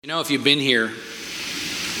You know, if you've been here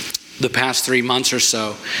the past 3 months or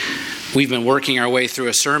so, we've been working our way through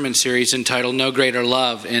a sermon series entitled No Greater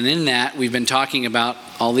Love. And in that, we've been talking about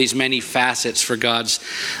all these many facets for God's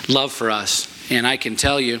love for us. And I can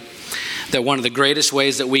tell you that one of the greatest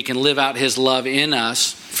ways that we can live out His love in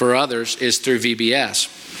us for others is through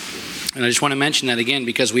VBS. And I just want to mention that again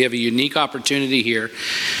because we have a unique opportunity here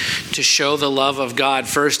to show the love of God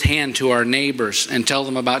firsthand to our neighbors and tell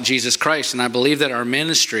them about Jesus Christ. And I believe that our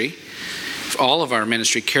ministry, all of our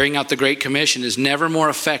ministry, carrying out the Great Commission, is never more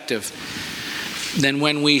effective than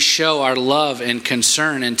when we show our love and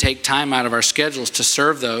concern and take time out of our schedules to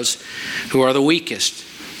serve those who are the weakest.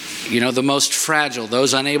 You know, the most fragile,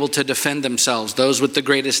 those unable to defend themselves, those with the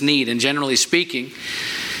greatest need. And generally speaking,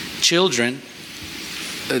 children,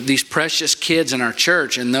 these precious kids in our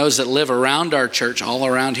church and those that live around our church, all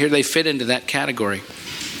around here, they fit into that category.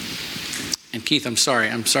 And Keith, I'm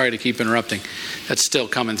sorry to keep interrupting. That's still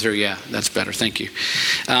coming through. Yeah, that's better. Thank you.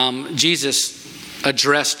 Jesus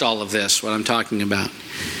addressed all of this, what I'm talking about,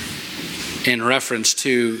 in reference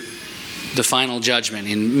to the final judgment.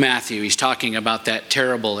 In Matthew, he's talking about that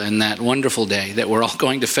terrible and that wonderful day that we're all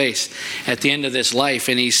going to face at the end of this life.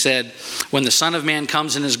 And he said, when the Son of Man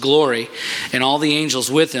comes in his glory and all the angels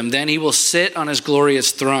with him, then he will sit on his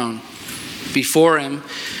glorious throne. Before him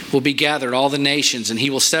will be gathered all the nations, and he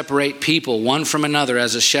will separate people one from another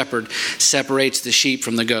as a shepherd separates the sheep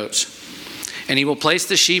from the goats. And he will place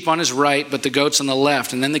the sheep on his right, but the goats on the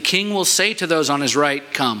left. And then the king will say to those on his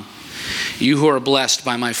right, come, you who are blessed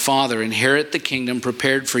by my Father, inherit the kingdom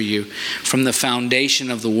prepared for you from the foundation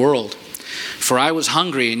of the world. For I was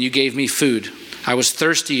hungry, and you gave me food. I was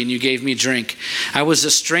thirsty, and you gave me drink. I was a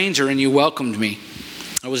stranger, and you welcomed me.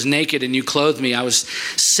 I was naked, and you clothed me. I was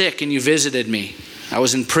sick, and you visited me. I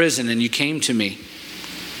was in prison, and you came to me.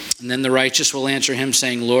 And then the righteous will answer him,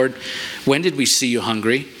 saying, Lord, when did we see you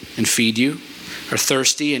hungry and feed you, or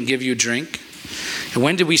thirsty and give you drink? And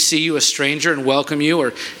when did we see you a stranger and welcome you,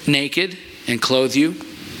 or naked and clothe you?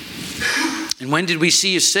 And when did we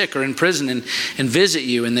see you sick or in prison and visit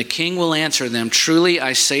you? And the king will answer them, truly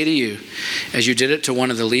I say to you, as you did it to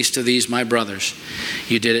one of the least of these my brothers,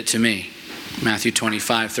 you did it to me. Matthew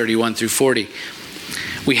 25, 31 through 40.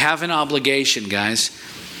 We have an obligation, guys,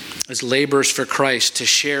 as laborers for Christ, to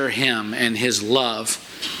share Him and His love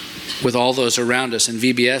with all those around us. In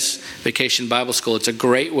VBS, Vacation Bible School, it's a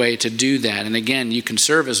great way to do that. And again, you can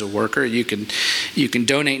serve as a worker, you can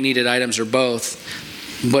donate needed items or both.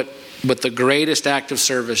 But the greatest act of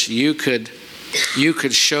service you could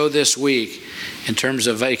show this week in terms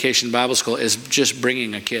of Vacation Bible School is just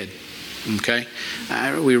bringing a kid. Okay,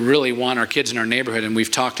 we really want our kids in our neighborhood, and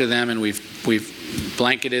we've talked to them, and we've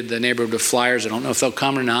blanketed the neighborhood with flyers. I don't know if they'll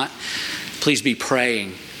come or not. Please be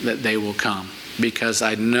praying that they will come, because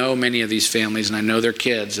I know many of these families, and I know their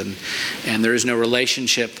kids, and there is no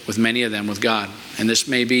relationship with many of them with God, and this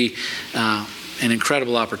may be an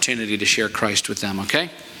incredible opportunity to share Christ with them.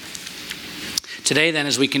 Okay. Today, then,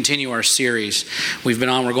 as we continue our series we're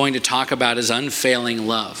going to talk about His unfailing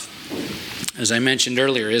love. As I mentioned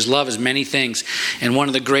earlier, His love is many things. And one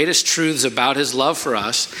of the greatest truths about His love for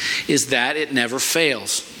us is that it never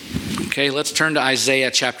fails. Okay, let's turn to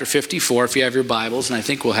Isaiah chapter 54 if you have your Bibles, and I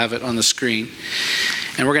think we'll have it on the screen.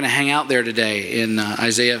 And we're going to hang out there today in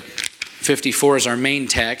Isaiah 54 as our main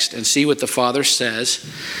text and see what the Father says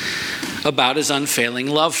about His unfailing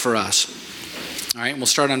love for us. All right, we'll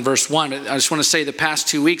start on verse 1. I just want to say the past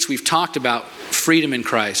 2 weeks we've talked about freedom in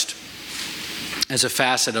Christ as a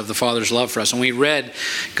facet of the Father's love for us. And we read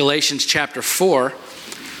Galatians chapter 4,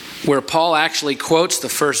 where Paul actually quotes the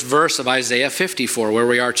first verse of Isaiah 54, where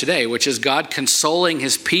we are today, which is God consoling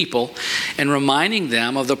His people and reminding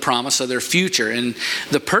them of the promise of their future. And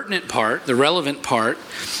the pertinent part, the relevant part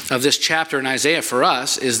of this chapter in Isaiah for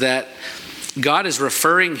us is that God is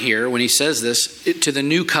referring here, when He says this, to the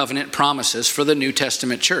new covenant promises for the New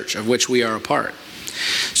Testament church, of which we are a part.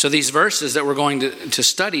 So these verses that we're going to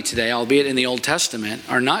study today, albeit in the Old Testament,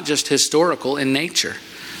 are not just historical in nature.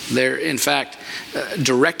 They're, in fact,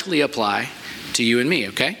 directly apply to you and me,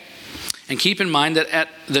 okay? And keep in mind that at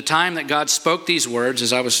the time that God spoke these words,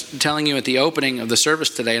 as I was telling you at the opening of the service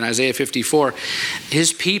today in Isaiah 54,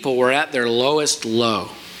 His people were at their lowest low.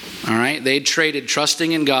 All right? They'd traded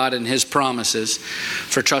trusting in God and His promises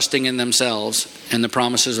for trusting in themselves and the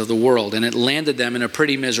promises of the world. And it landed them in a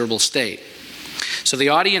pretty miserable state. So the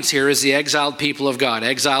audience here is the exiled people of God,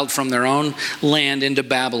 exiled from their own land into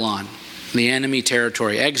Babylon, the enemy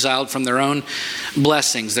territory, exiled from their own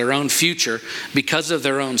blessings, their own future, because of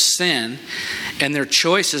their own sin and their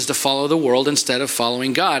choices to follow the world instead of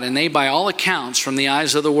following God. And they, by all accounts, from the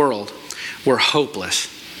eyes of the world, were hopeless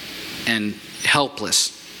and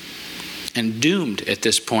helpless and doomed at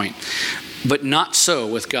this point. But not so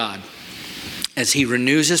with God. As he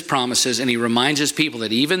renews his promises and he reminds his people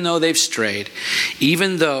that even though they've strayed,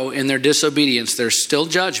 even though in their disobedience there's still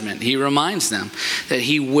judgment, he reminds them that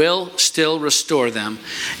he will still restore them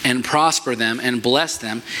and prosper them and bless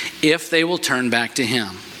them if they will turn back to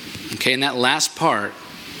him. Okay, and that last part,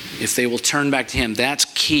 if they will turn back to him, that's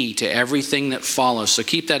key to everything that follows. So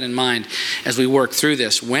keep that in mind as we work through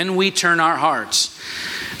this. When we turn our hearts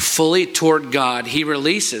fully toward God, he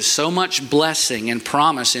releases so much blessing and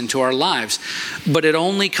promise into our lives. But it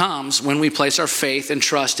only comes when we place our faith and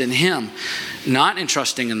trust in him, not in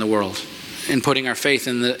trusting in the world and putting our faith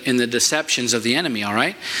in the deceptions of the enemy, all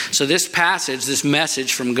right? So this passage, this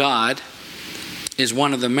message from God, is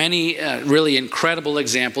one of the many really incredible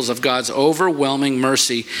examples of God's overwhelming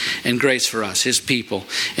mercy and grace for us, his people.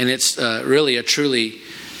 And it's really a truly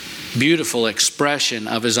beautiful expression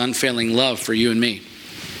of his unfailing love for you and me.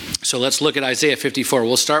 So let's look at Isaiah 54.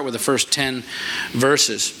 We'll start with the first 10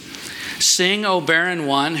 verses. Sing, O barren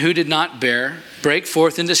one who did not bear. Break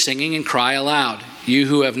forth into singing and cry aloud, you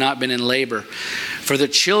who have not been in labor. For the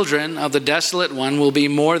children of the desolate one will be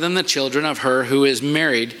more than the children of her who is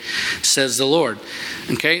married, says the Lord.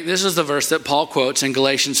 Okay, this is the verse that Paul quotes in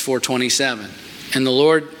Galatians 4:27. And the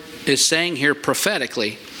Lord is saying here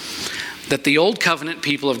prophetically that the old covenant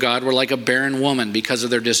people of God were like a barren woman because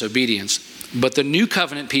of their disobedience. But the new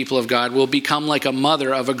covenant people of God will become like a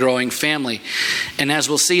mother of a growing family. And as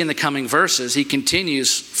we'll see in the coming verses, he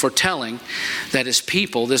continues foretelling that his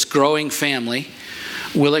people, this growing family,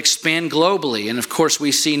 will expand globally. And of course,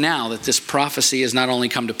 we see now that this prophecy has not only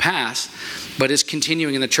come to pass, but is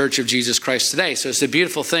continuing in the church of Jesus Christ today. So it's the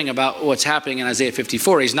beautiful thing about what's happening in Isaiah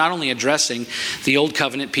 54. He's not only addressing the old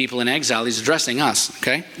covenant people in exile, he's addressing us.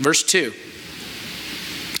 Okay? Verse 2.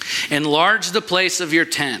 Enlarge the place of your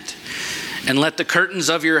tent, and let the curtains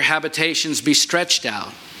of your habitations be stretched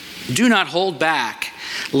out. Do not hold back.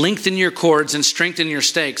 Lengthen your cords and strengthen your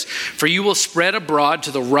stakes, for you will spread abroad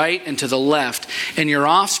to the right and to the left, and your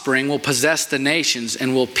offspring will possess the nations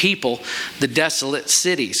and will people the desolate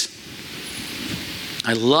cities.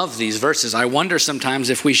 I love these verses. I wonder sometimes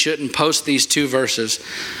if we shouldn't post these two verses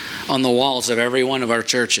on the walls of every one of our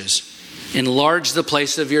churches. Enlarge the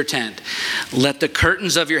place of your tent. Let the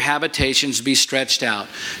curtains of your habitations be stretched out.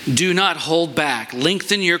 Do not hold back.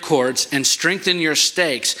 Lengthen your cords and strengthen your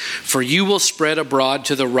stakes, for you will spread abroad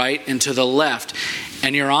to the right and to the left,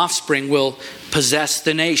 and your offspring will possess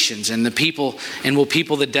the nations and the people, and will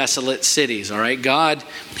people the desolate cities. All right, God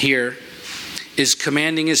here is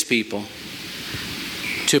commanding his people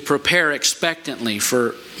to prepare expectantly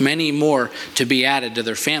for many more to be added to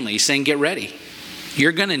their family. He's saying, get ready.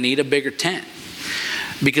 You're going to need a bigger tent,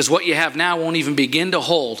 because what you have now won't even begin to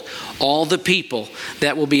hold all the people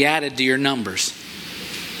that will be added to your numbers.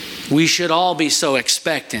 We should all be so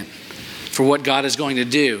expectant for what God is going to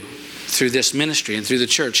do through this ministry and through the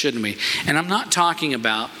church, shouldn't we? And I'm not talking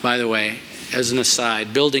about, by the way, as an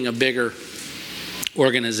aside, building a bigger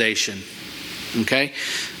organization, okay?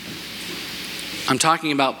 I'm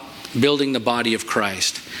talking about building the body of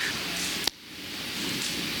Christ.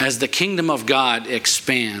 As the kingdom of God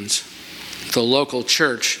expands, the local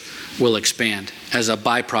church will expand as a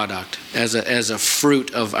byproduct, as a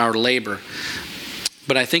fruit of our labor.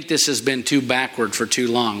 But I think this has been too backward for too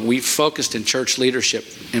long. We've focused in church leadership,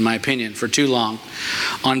 in my opinion, for too long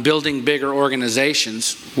on building bigger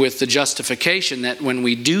organizations with the justification that when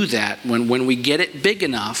we do that, when we get it big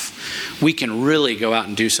enough, we can really go out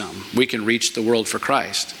and do something. We can reach the world for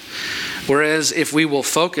Christ. Whereas if we will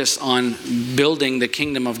focus on building the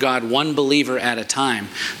kingdom of God one believer at a time,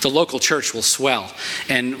 the local church will swell.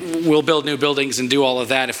 And we'll build new buildings and do all of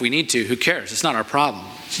that if we need to. Who cares? It's not our problem.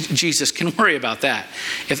 Jesus can worry about that.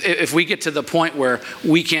 If we get to the point where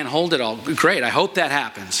we can't hold it all, great. I hope that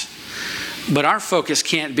happens. But our focus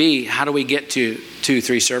can't be, how do we get to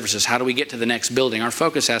 2-3 services? How do we get to the next building? Our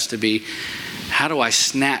focus has to be, how do I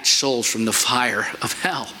snatch souls from the fire of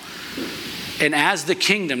hell? And as the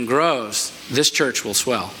kingdom grows, this church will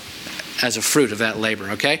swell as a fruit of that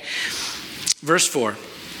labor, okay? Verse 4.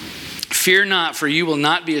 Fear not, for you will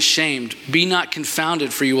not be ashamed. Be not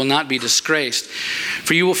confounded, for you will not be disgraced.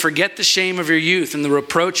 For you will forget the shame of your youth, and the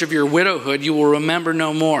reproach of your widowhood you will remember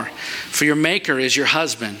no more. For your Maker is your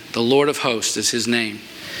husband, the Lord of hosts is his name.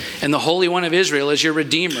 And the Holy One of Israel is your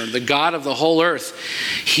Redeemer, the God of the whole earth.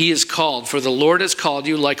 He is called, for the Lord has called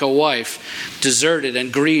you like a wife, deserted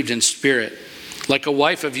and grieved in spirit. Like a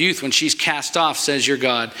wife of youth when she's cast off, says your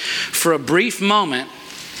God. For a brief moment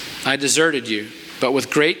I deserted you, but with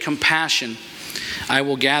great compassion I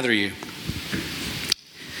will gather you.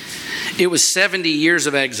 It was 70 years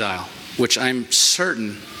of exile which I'm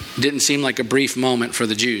certain didn't seem like a brief moment for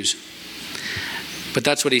the Jews. But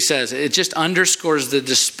that's what he says. It just underscores the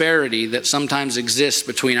disparity that sometimes exists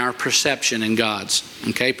between our perception and God's,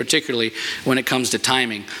 okay? Particularly when it comes to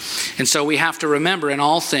timing. And so we have to remember in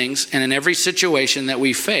all things and in every situation that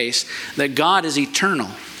we face that God is eternal.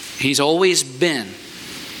 He's always been.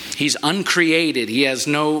 He's uncreated. He has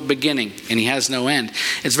no beginning and he has no end.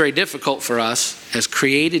 It's very difficult for us as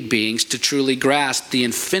created beings to truly grasp the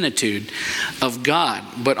infinitude of God.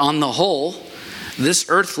 But on the whole, this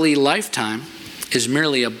earthly lifetime is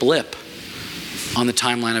merely a blip on the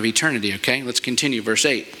timeline of eternity, okay? Let's continue, verse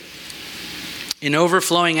 8. In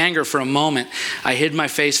overflowing anger for a moment, I hid my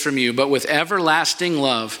face from you, but with everlasting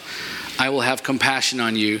love, I will have compassion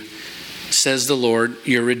on you, says the Lord,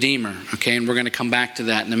 your Redeemer. Okay, and we're going to come back to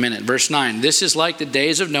that in a minute. Verse 9, this is like the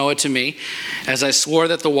days of Noah to me, as I swore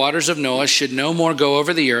that the waters of Noah should no more go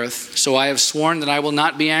over the earth, so I have sworn that I will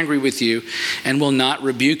not be angry with you and will not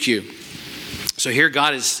rebuke you. So here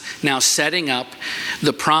God is now setting up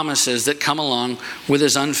the promises that come along with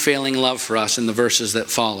his unfailing love for us in the verses that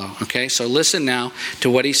follow. Okay, so listen now to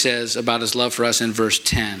what he says about his love for us in verse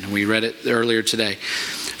 10. We read it earlier today.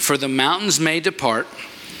 For the mountains may depart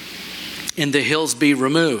and the hills be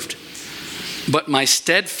removed, but my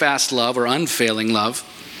steadfast love or unfailing love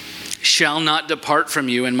shall not depart from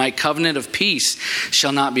you, and my covenant of peace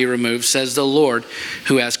shall not be removed, says the Lord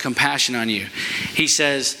who has compassion on you. He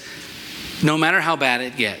says, no matter how bad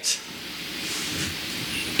it gets,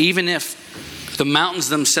 even if the mountains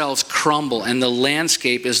themselves crumble and the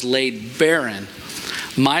landscape is laid barren,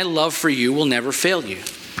 my love for you will never fail you.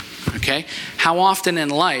 Okay? How often in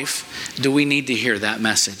life do we need to hear that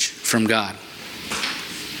message from God?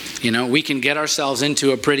 You know, we can get ourselves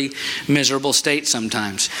into a pretty miserable state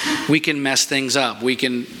sometimes. We can mess things up. We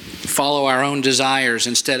can follow our own desires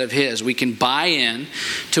instead of his. We can buy in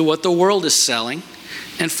to what the world is selling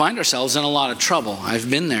and find ourselves in a lot of trouble. I've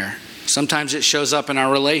been there. Sometimes it shows up in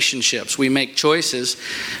our relationships. We make choices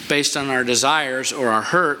based on our desires or our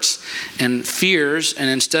hurts and fears, and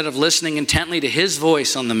instead of listening intently to his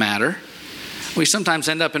voice on the matter, we sometimes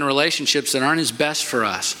end up in relationships that aren't his best for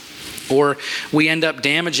us. Or we end up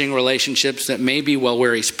damaging relationships that may be well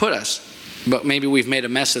where he's put us, but maybe we've made a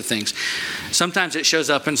mess of things. Sometimes it shows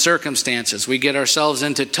up in circumstances. We get ourselves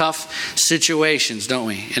into tough situations, don't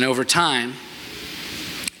we? And over time,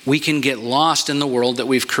 we can get lost in the world that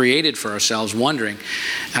we've created for ourselves, wondering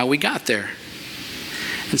how we got there.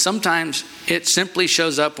 And sometimes it simply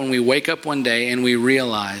shows up when we wake up one day and we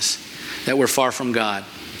realize that we're far from God.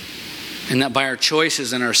 And that by our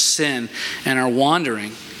choices and our sin and our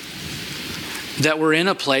wandering, that we're in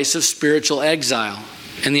a place of spiritual exile.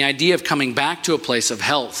 And the idea of coming back to a place of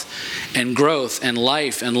health and growth and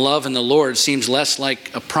life and love in the Lord seems less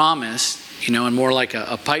like a promise, you know, and more like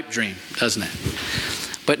a pipe dream, doesn't it?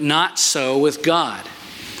 But not so with God.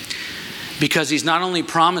 Because he's not only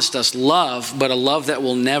promised us love, but a love that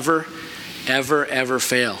will never, ever, ever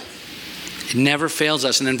fail. It never fails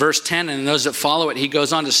us. And in verse 10, and those that follow it, he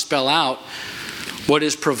goes on to spell out what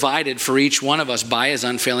is provided for each one of us by his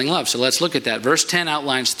unfailing love. So let's look at that. Verse 10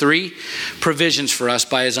 outlines 3 provisions for us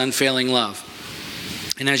by his unfailing love.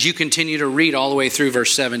 And as you continue to read all the way through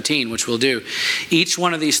verse 17, which we'll do, each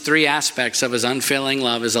one of these 3 aspects of his unfailing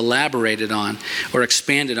love is elaborated on or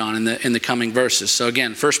expanded on in the coming verses. So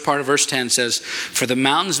again, first part of verse 10 says, for the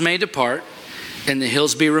mountains may depart and the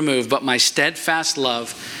hills be removed, but my steadfast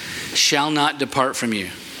love shall not depart from you.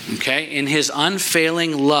 Okay? In his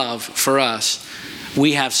unfailing love for us,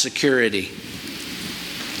 we have security.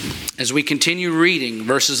 As we continue reading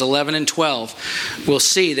verses 11 and 12, we'll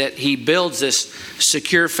see that he builds this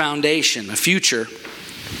secure foundation, a future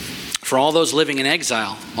for all those living in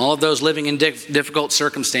exile, all of those living in difficult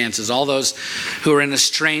circumstances, all those who are in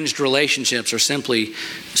estranged relationships or simply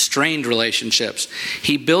strained relationships.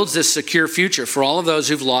 He builds this secure future for all of those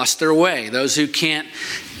who've lost their way, those who can't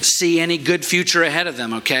see any good future ahead of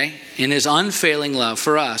them, okay? In his unfailing love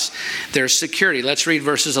for us, there's security. Let's read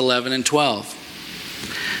verses 11 and 12.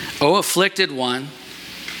 O afflicted one,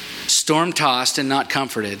 storm-tossed and not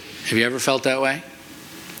comforted. Have you ever felt that way?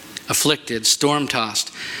 Afflicted,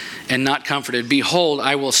 storm-tossed, and not comforted. Behold,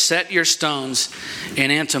 I will set your stones in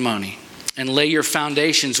antimony and lay your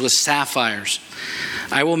foundations with sapphires.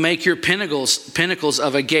 I will make your pinnacles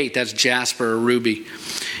of a gate, that's jasper or ruby.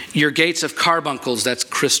 Your gates of carbuncles, that's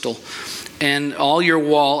crystal. And all your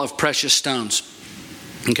wall of precious stones.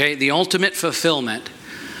 Okay, the ultimate fulfillment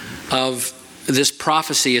of this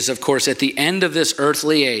prophecy is, of course, at the end of this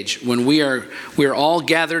earthly age, when we are all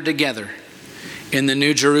gathered together in the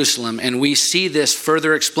New Jerusalem. And we see this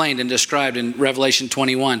further explained and described in Revelation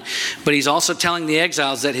 21. But he's also telling the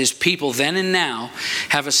exiles that his people then and now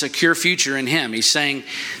have a secure future in him. He's saying,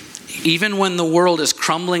 even when the world is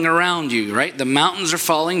crumbling around you, right? The mountains are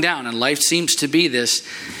falling down and life seems to be this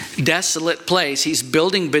desolate place. He's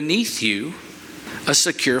building beneath you a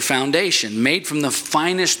secure foundation made from the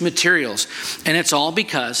finest materials. And it's all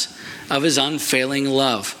because of his unfailing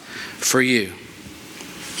love for you.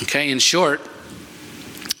 Okay, in short,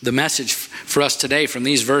 the message for us today from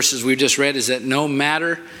these verses we've just read is that no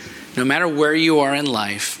matter where you are in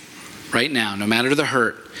life right now, no matter the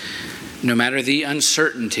hurt, no matter the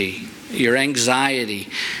uncertainty, your anxiety,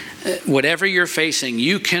 whatever you're facing,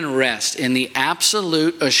 you can rest in the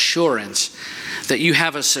absolute assurance that you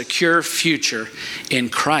have a secure future in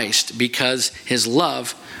Christ because his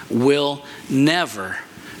love will never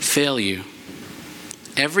fail you.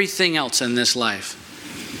 Everything else in this life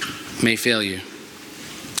may fail you,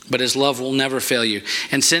 but his love will never fail you.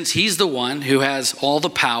 And since he's the one who has all the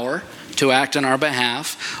power to act on our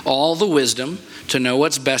behalf, all the wisdom to know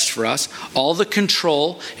what's best for us, all the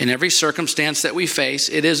control in every circumstance that we face,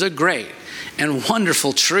 it is a great and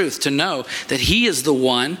wonderful truth to know that he is the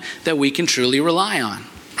one that we can truly rely on,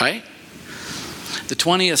 right? The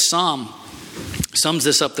 20th Psalm sums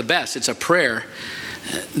this up the best. It's a prayer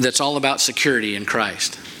that's all about security in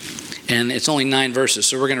Christ. And it's only 9 verses,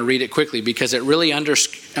 so we're going to read it quickly because it really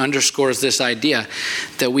underscores this idea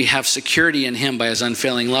that we have security in him by his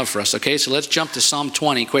unfailing love for us. Okay, so let's jump to Psalm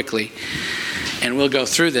 20 quickly, and we'll go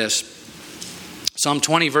through this. Psalm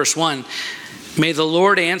 20, verse 1, may the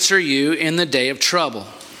Lord answer you in the day of trouble.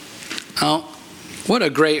 Oh, what a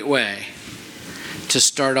great way to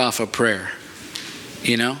start off a prayer.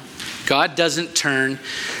 You know, God doesn't turn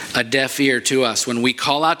a deaf ear to us. When we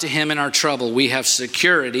call out to him in our trouble, we have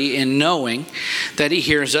security in knowing that he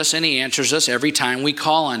hears us and he answers us every time we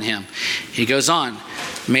call on him. He goes on,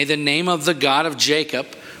 may the name of the God of Jacob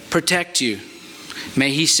protect you.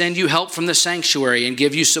 May he send you help from the sanctuary and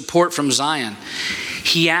give you support from Zion.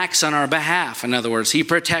 He acts on our behalf. In other words, he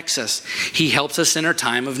protects us. He helps us in our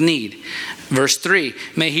time of need. Verse 3,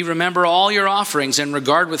 may he remember all your offerings and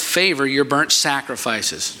regard with favor your burnt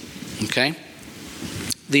sacrifices. Okay?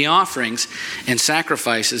 The offerings and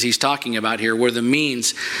sacrifices he's talking about here were the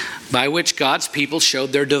means by which God's people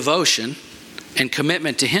showed their devotion and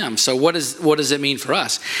commitment to him. So what does it mean for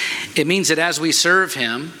us? It means that as we serve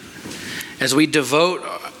him, as we devote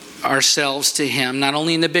ourselves to him, not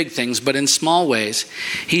only in the big things, but in small ways,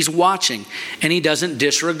 he's watching and he doesn't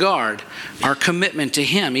disregard our commitment to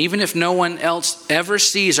him. Even if no one else ever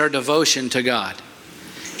sees our devotion to God,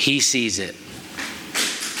 he sees it.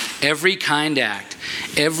 Every kind act,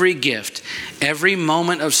 every gift, every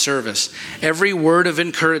moment of service, every word of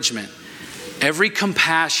encouragement, every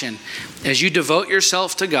compassion, as you devote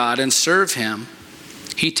yourself to God and serve him,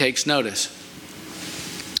 he takes notice.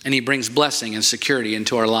 And he brings blessing and security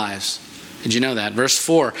into our lives. Did you know that? Verse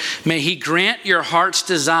 4, may he grant your heart's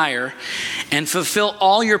desire and fulfill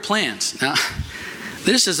all your plans. Now,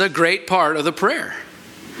 this is a great part of the prayer.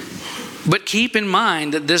 But keep in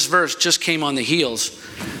mind that this verse just came on the heels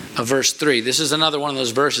of verse 3. This is another one of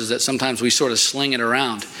those verses that sometimes we sort of sling it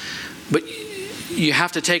around. But you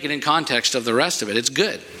have to take it in context of the rest of it. It's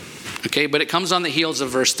good. Okay, but it comes on the heels of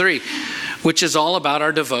verse 3, which is all about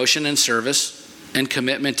our devotion and service and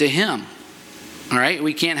commitment to him. All right,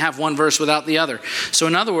 we can't have one verse without the other. So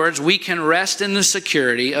in other words, we can rest in the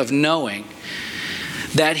security of knowing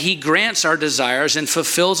that he grants our desires and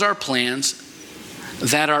fulfills our plans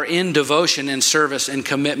that are in devotion and service and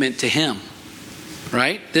commitment to him.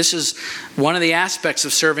 Right? This is one of the aspects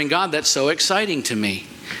of serving God that's so exciting to me.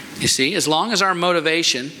 You see, as long as our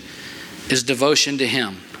motivation is devotion to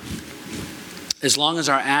him, as long as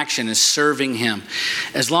our action is serving him,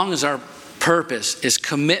 as long as our purpose is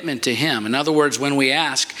commitment to him. In other words, when we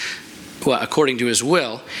ask, well, according to his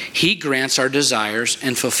will, he grants our desires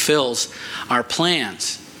and fulfills our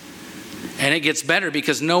plans. And it gets better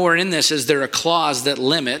because nowhere in this is there a clause that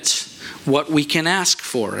limits what we can ask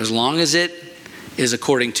for, as long as it is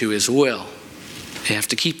according to his will. You have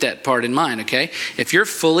to keep that part in mind, okay? If you're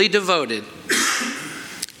fully devoted,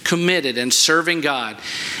 committed, and serving God,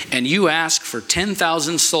 and you ask for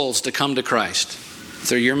 10,000 souls to come to Christ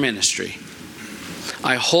through your ministry,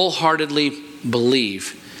 I wholeheartedly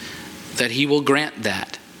believe that he will grant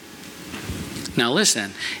that. Now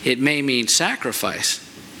listen, it may mean sacrifice,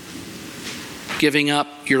 giving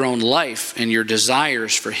up your own life and your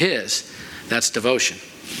desires for his. That's devotion.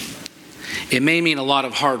 It may mean a lot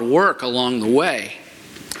of hard work along the way,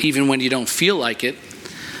 even when you don't feel like it.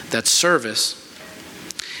 That's service.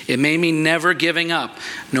 It may mean never giving up,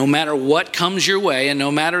 no matter what comes your way and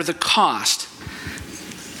no matter the cost.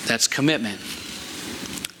 That's commitment.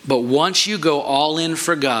 But once you go all in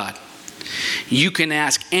for God, you can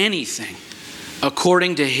ask anything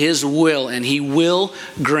according to His will, and He will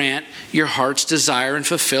grant your heart's desire and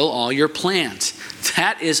fulfill all your plans.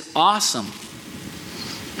 That is awesome.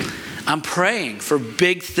 I'm praying for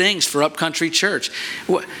big things for Upcountry Church.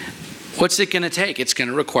 What's it going to take? It's going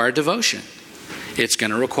to require devotion. It's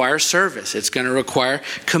going to require service. It's going to require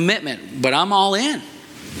commitment. But I'm all in.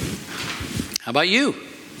 How about you?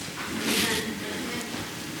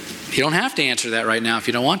 You don't have to answer that right now if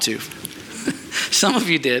you don't want to. Some of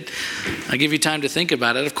you did. I'll give you time to think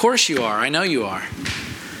about it. Of course you are. I know you are.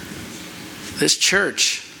 This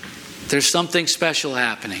church, there's something special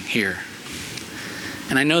happening here.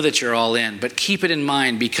 And I know that you're all in, but keep it in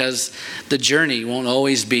mind because the journey won't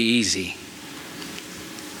always be easy.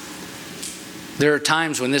 There are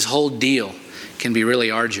times when this whole deal can be really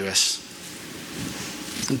arduous.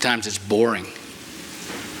 Sometimes it's boring.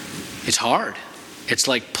 It's hard. It's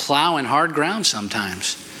like plowing hard ground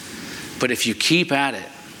sometimes. But if you keep at it,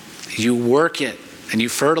 you work it, and you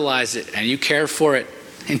fertilize it, and you care for it,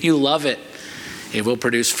 and you love it, it will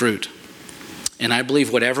produce fruit. And I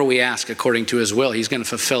believe whatever we ask according to His will, He's going to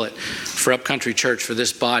fulfill it for Upcountry Church, for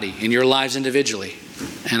this body, in your lives individually.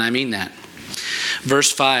 And I mean that.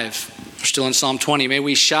 Verse 5, we're still in Psalm 20. May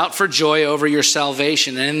we shout for joy over your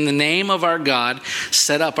salvation, and in the name of our God,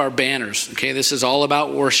 set up our banners. Okay, this is all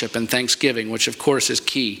about worship and thanksgiving, which of course is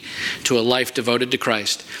key to a life devoted to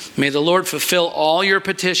Christ. May the Lord fulfill all your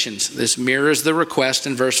petitions. This mirrors the request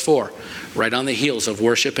in verse 4, right on the heels of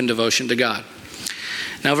worship and devotion to God.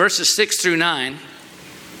 Now, verses 6 through 9,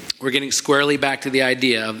 we're getting squarely back to the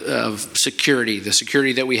idea of security, the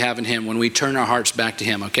security that we have in Him when we turn our hearts back to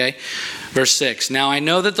Him, okay? Verse 6, now I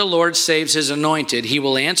know that the Lord saves His anointed. He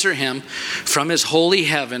will answer him from His holy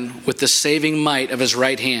heaven with the saving might of His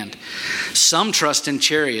right hand. Some trust in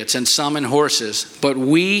chariots and some in horses, but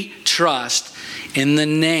we trust in the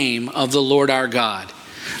name of the Lord our God.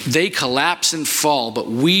 They collapse and fall, but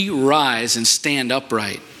we rise and stand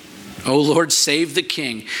upright. O Lord, save the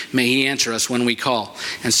King. May He answer us when we call.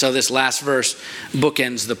 And so this last verse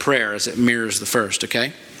bookends the prayer as it mirrors the first,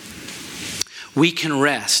 okay? We can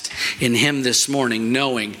rest in Him this morning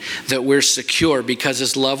knowing that we're secure because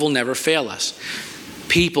His love will never fail us.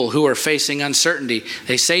 People who are facing uncertainty,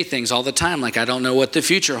 they say things all the time like, I don't know what the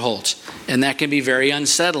future holds. And that can be very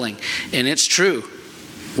unsettling. And it's true.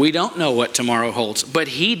 We don't know what tomorrow holds, but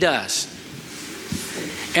He does.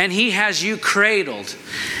 And He has you cradled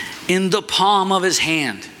in the palm of His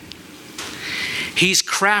hand. He's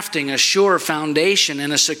crafting a sure foundation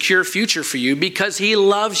and a secure future for you because He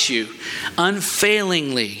loves you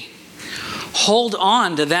unfailingly. Hold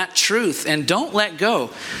on to that truth and don't let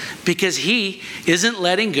go because He isn't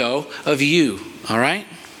letting go of you, all right?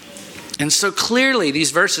 And so clearly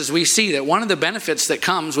these verses we see that one of the benefits that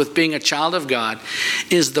comes with being a child of God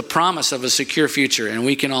is the promise of a secure future, and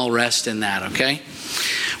we can all rest in that, okay?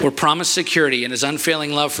 We're promised security and His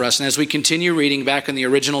unfailing love for us. And as we continue reading back in the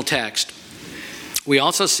original text, we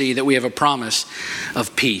also see that we have a promise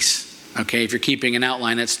of peace. Okay, if you're keeping an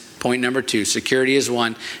outline, that's point number 2. Security is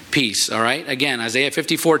 1, peace. All right, again, Isaiah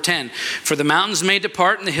 54:10. For the mountains may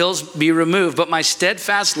depart and the hills be removed, but my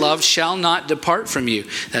steadfast love shall not depart from you.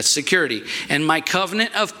 That's security. And my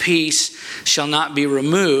covenant of peace shall not be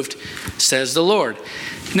removed, says the Lord.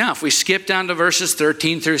 Now, if we skip down to verses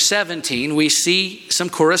 13 through 17, we see some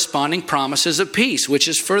corresponding promises of peace, which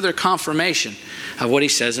is further confirmation of what He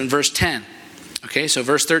says in verse 10. Okay, so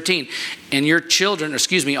verse 13, and your children,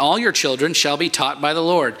 all your children shall be taught by the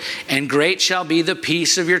Lord, and great shall be the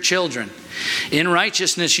peace of your children. In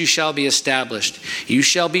righteousness you shall be established. You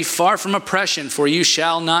shall be far from oppression, for you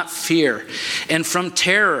shall not fear, and from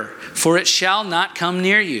terror, for it shall not come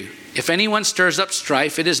near you. If anyone stirs up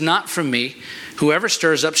strife, it is not from me. Whoever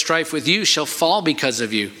stirs up strife with you shall fall because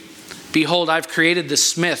of you. Behold, I've created the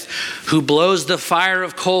smith who blows the fire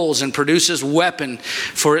of coals and produces a weapon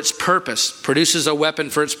for its purpose.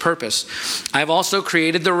 I've also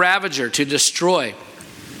created the ravager to destroy.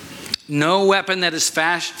 No weapon that is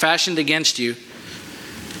fashioned against you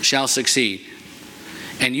shall succeed.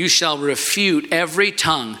 And you shall refute every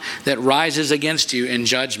tongue that rises against you in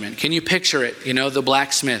judgment. Can you picture it? You know, the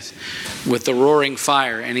blacksmith with the roaring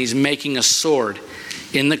fire, and he's making a sword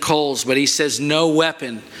in the coals, but he says, no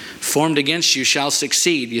weapon formed against you shall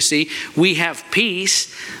succeed. You see, we have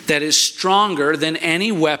peace that is stronger than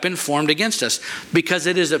any weapon formed against us, because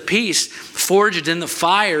it is a peace forged in the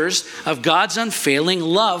fires of God's unfailing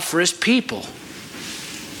love for His people.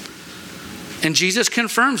 And Jesus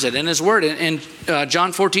confirms it in his word. In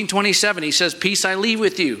John 14:27, he says, "Peace I leave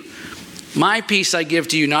with you. My peace I give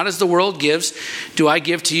to you, not as the world gives, do I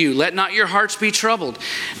give to you. Let not your hearts be troubled,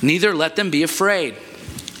 neither let them be afraid."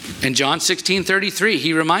 In John 16:33,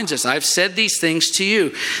 he reminds us, "I've said these things to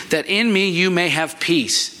you, that in me you may have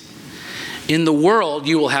peace. In the world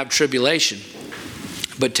you will have tribulation,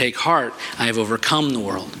 but take heart, I have overcome the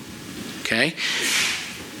world." Okay?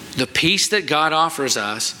 The peace that God offers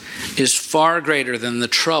us is far greater than the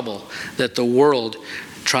trouble that the world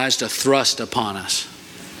tries to thrust upon us.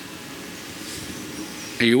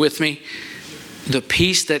 Are you with me? The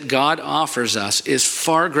peace that God offers us is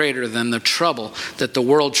far greater than the trouble that the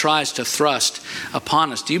world tries to thrust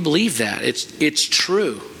upon us. Do you believe that? It's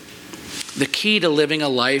true. The key to living a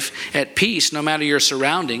life at peace, no matter your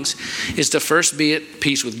surroundings, is to first be at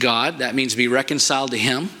peace with God. That means be reconciled to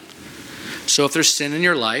Him. So if there's sin in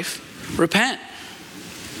your life, repent.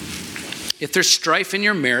 If there's strife in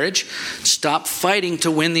your marriage, stop fighting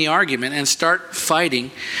to win the argument and start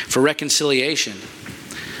fighting for reconciliation.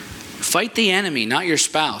 Fight the enemy, not your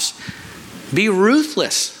spouse. Be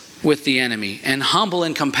ruthless with the enemy and humble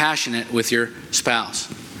and compassionate with your spouse.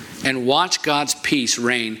 And watch God's peace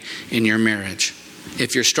reign in your marriage.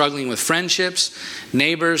 If you're struggling with friendships,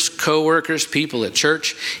 neighbors, co-workers, people at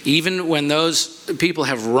church, even when those people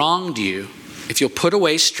have wronged you, if you'll put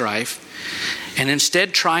away strife and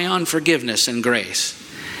instead try on forgiveness and grace.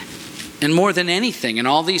 And more than anything, in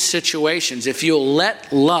all these situations, if you'll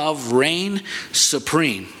let love reign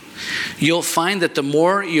supreme, you'll find that the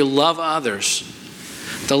more you love others,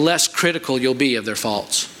 the less critical you'll be of their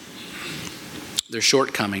faults, their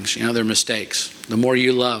shortcomings, their mistakes. The more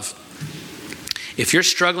you love. If you're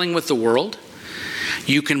struggling with the world,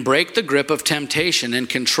 you can break the grip of temptation and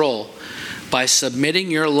control by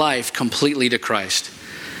submitting your life completely to Christ.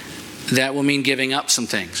 That will mean giving up some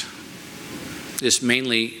things. It's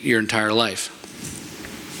mainly your entire life.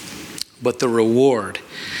 But the reward,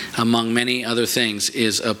 among many other things,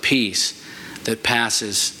 is a peace that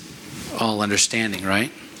passes all understanding,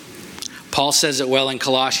 right? Paul says it well in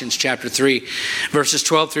Colossians chapter 3, verses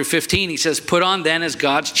 12 through 15. He says, "Put on then as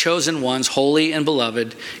God's chosen ones, holy and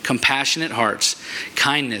beloved, compassionate hearts,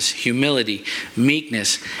 kindness, humility,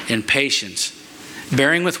 meekness, and patience,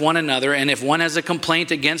 bearing with one another, and if one has a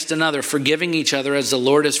complaint against another, forgiving each other as the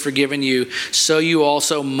Lord has forgiven you, so you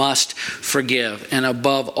also must forgive. And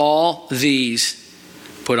above all these,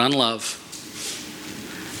 put on love,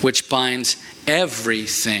 which binds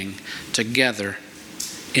everything together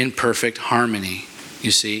in perfect harmony."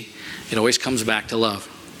 You see, it always comes back to love.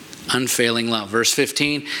 Unfailing love. Verse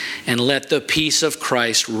 15, "And let the peace of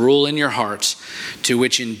Christ rule in your hearts, to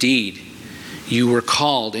which indeed you were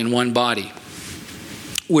called in one body."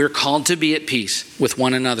 We're called to be at peace with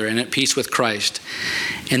one another and at peace with Christ.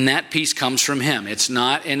 And that peace comes from Him. It's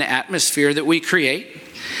not an atmosphere that we create.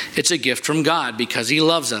 It's a gift from God because He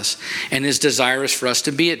loves us and His desire is for us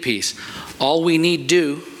to be at peace. All we need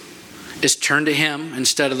do is turn to Him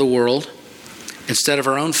instead of the world, instead of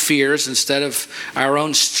our own fears, instead of our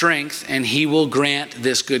own strength, and He will grant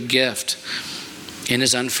this good gift in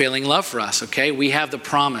His unfailing love for us, okay? We have the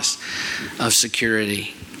promise of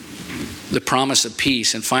security, the promise of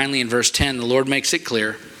peace. And finally, in verse 10, the Lord makes it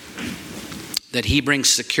clear that He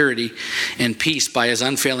brings security and peace by His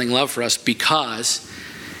unfailing love for us because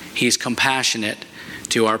He's compassionate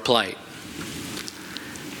to our plight.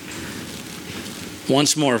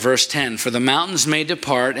 Once more, verse 10, "For the mountains may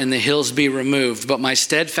depart and the hills be removed, but my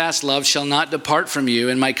steadfast love shall not depart from you,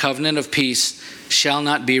 and my covenant of peace shall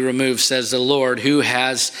not be removed, says the Lord, who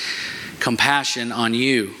has compassion on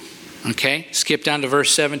you." Okay, skip down to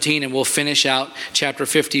verse 17 and we'll finish out chapter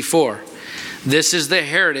 54. "This is the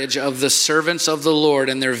heritage of the servants of the Lord,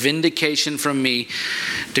 and their vindication from me,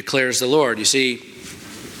 declares the Lord." You see,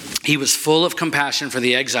 He was full of compassion for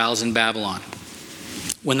the exiles in Babylon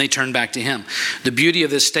when they turned back to Him. The beauty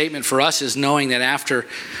of this statement for us is knowing that after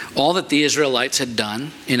all that the Israelites had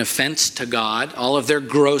done in offense to God, all of their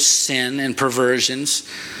gross sin and perversions,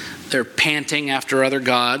 their panting after other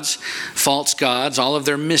gods, false gods, all of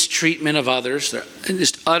their mistreatment of others, their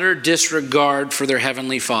just utter disregard for their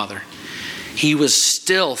Heavenly Father, He was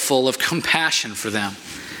still full of compassion for them.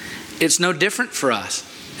 It's no different for us.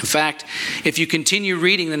 In fact, if you continue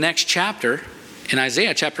reading the next chapter, in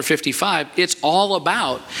Isaiah chapter 55, it's all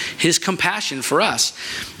about His compassion for us.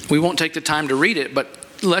 We won't take the time to read it, but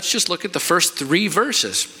let's just look at the first 3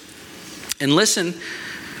 verses and listen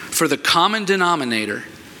for the common denominator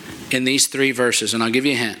in these 3 verses. And I'll give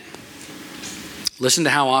you a hint. Listen to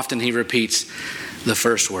how often He repeats the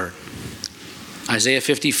first word. Isaiah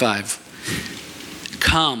 55.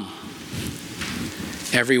 "Come,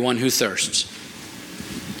 everyone who thirsts,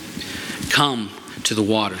 come to the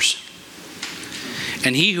waters.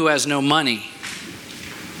 And he who has no money,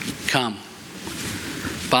 come,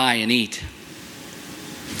 buy and eat.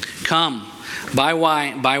 Come, buy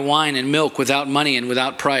wine and milk without money and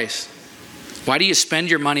without price. Why do you spend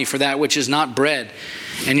your money for that which is not bread,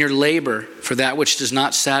 and your labor for that which does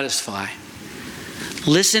not satisfy?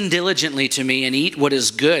 Listen diligently to me and eat what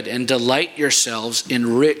is good, and delight yourselves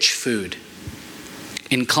in rich food.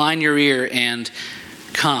 Incline your ear and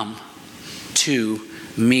come to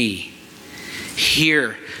me.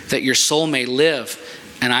 Hear that your soul may live,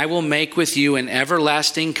 and I will make with you an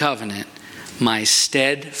everlasting covenant, my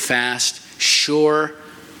steadfast, sure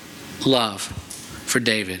love for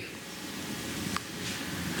David.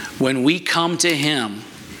 When we come to him,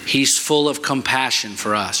 he's full of compassion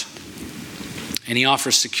for us. And he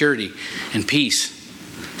offers security and peace.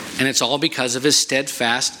 And it's all because of his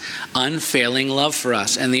steadfast, unfailing love for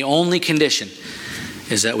us. And the only condition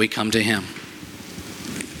is that we come to him.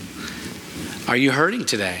 Are you hurting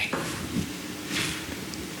today?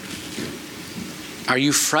 Are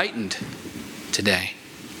you frightened today?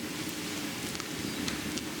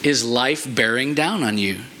 Is life bearing down on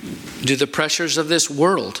you? Do the pressures of this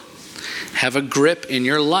world have a grip in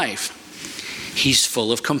your life? He's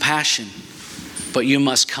full of compassion, but you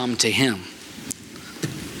must come to him.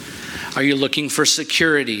 Are you looking for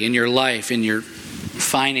security in your life, in your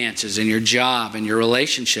finances, in your job, in your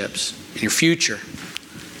relationships, in your future?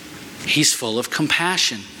 He's full of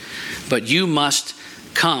compassion, but you must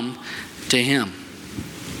come to him.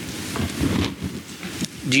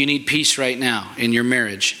 Do you need peace right now in your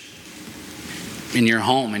marriage, in your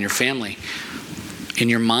home, in your family, in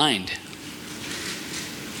your mind?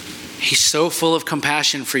 He's so full of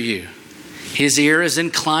compassion for you. His ear is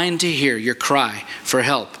inclined to hear your cry for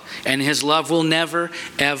help, and his love will never,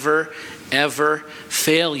 ever, ever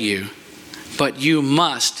fail you. But you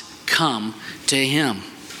must come to him.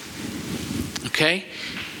 Okay?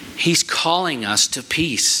 He's calling us to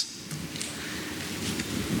peace.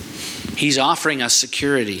 He's offering us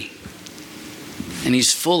security. And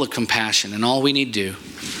he's full of compassion. And all we need to do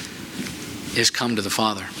is come to the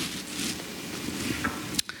Father.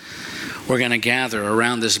 We're going to gather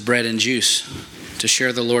around this bread and juice to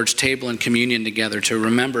share the Lord's table and communion together, to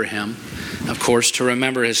remember him, of course, to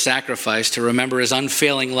remember his sacrifice, to remember his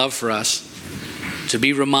unfailing love for us, to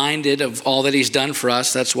be reminded of all that he's done for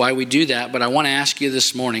us. That's why we do that. But I want to ask you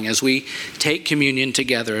this morning, as we take communion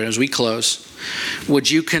together, as we close, would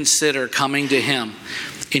you consider coming to him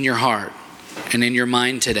in your heart and in your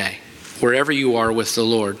mind today, wherever you are with the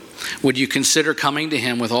Lord? Would you consider coming to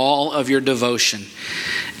him with all of your devotion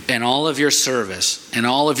and all of your service and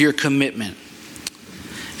all of your commitment?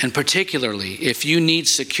 And particularly, if you need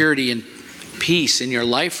security and peace in your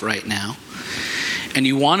life right now, and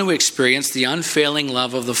you want to experience the unfailing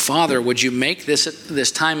love of the Father, would you make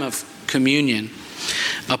this time of communion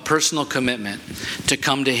a personal commitment to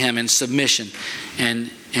come to him in submission and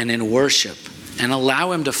in worship, and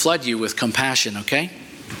allow him to flood you with compassion, okay?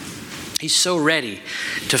 He's so ready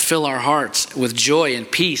to fill our hearts with joy and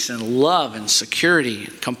peace and love and security,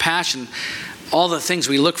 compassion, all the things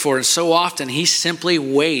we look for. And so often he's simply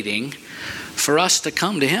waiting for us to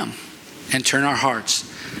come to him and turn our hearts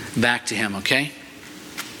back to him, okay?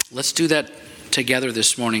 Let's do that together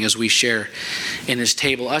this morning as we share in his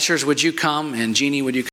table. Ushers, would you come? And Jeannie, would you come?